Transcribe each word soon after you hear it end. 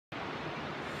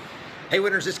Hey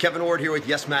winners, it's Kevin Ward here with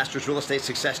Yes Masters Real Estate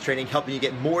Success Training, helping you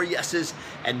get more yeses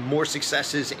and more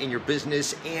successes in your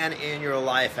business and in your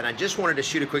life. And I just wanted to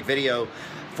shoot a quick video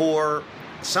for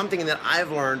something that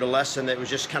I've learned, a lesson that was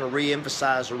just kind of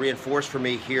re-emphasized or reinforced for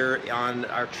me here on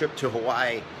our trip to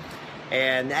Hawaii.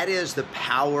 And that is the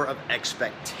power of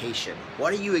expectation.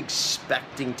 What are you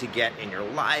expecting to get in your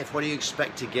life? What do you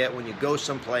expect to get when you go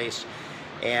someplace?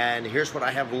 And here's what I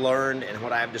have learned and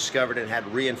what I've discovered and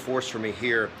had reinforced for me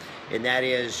here. And that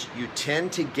is, you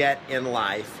tend to get in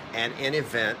life and in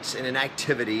events and in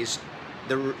activities,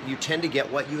 you tend to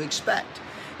get what you expect.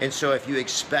 And so if you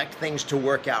expect things to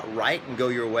work out right and go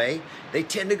your way, they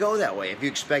tend to go that way. If you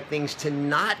expect things to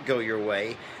not go your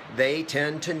way, they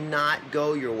tend to not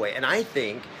go your way. And I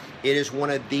think it is one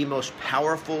of the most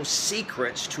powerful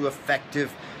secrets to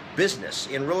effective business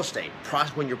in real estate.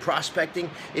 When you're prospecting,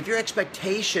 if your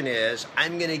expectation is,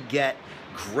 I'm going to get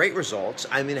great results,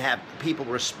 I'm going to have people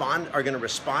are going to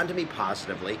respond to me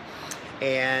positively,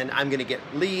 and I'm going to get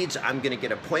leads, I'm going to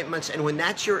get appointments, and when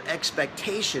that's your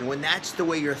expectation, when that's the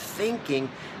way you're thinking,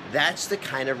 that's the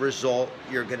kind of result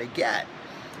you're going to get.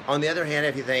 On the other hand,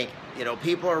 if you think,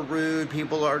 people are rude,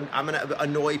 I'm going to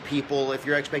annoy people, if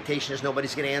your expectation is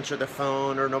nobody's going to answer the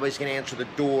phone or nobody's going to answer the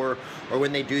door, or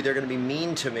when they do, they're going to be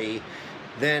mean to me,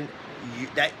 then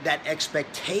that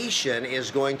expectation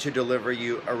is going to deliver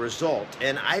you a result.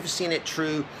 And I've seen it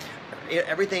true,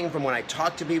 everything from when I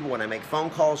talk to people, when I make phone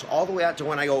calls, all the way out to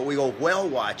when we go whale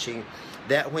watching,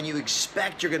 that when you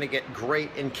expect you're going to get great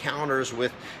encounters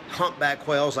with humpback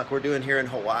whales like we're doing here in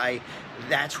Hawaii,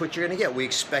 that's what you're going to get. We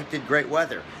expected great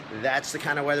weather. That's the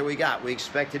kind of weather we got. We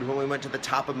expected when we went to the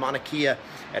top of Mauna Kea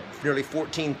at nearly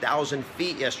 14,000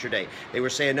 feet yesterday. They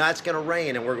were saying, no, it's going to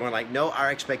rain. And we're going like, no,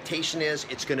 our expectation is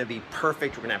it's going to be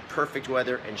perfect. We're going to have perfect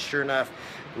weather. And sure enough,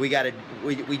 we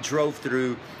drove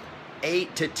through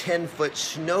 8 to 10 foot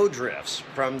snow drifts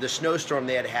from the snowstorm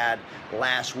they had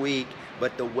last week,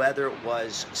 but the weather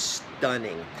was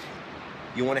stunning.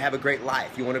 You want to have a great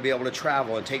life. You want to be able to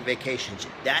travel and take vacations.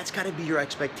 That's got to be your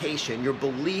expectation. Your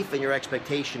belief and your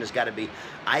expectation has got to be,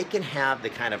 I can have the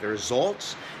kind of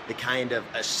results, the kind of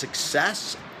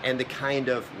success, and the kind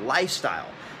of lifestyle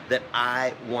that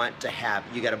I want to have.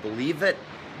 You got to believe it,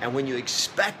 and when you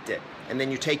expect it, and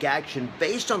then you take action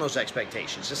based on those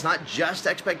expectations. It's not just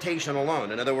expectation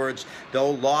alone. In other words, the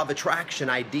old law of attraction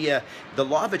idea, the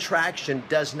law of attraction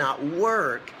does not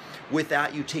work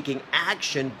without you taking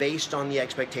action based on the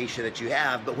expectation that you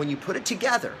have. But when you put it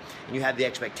together, and you have the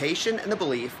expectation and the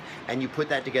belief, and you put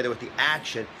that together with the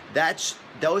action,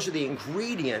 those are the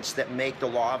ingredients that make the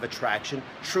law of attraction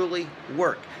truly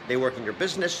work. They work in your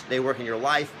business, they work in your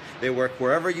life, they work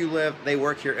wherever you live, they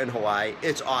work here in Hawaii.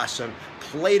 It's awesome.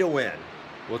 Play to win.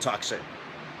 We'll talk soon.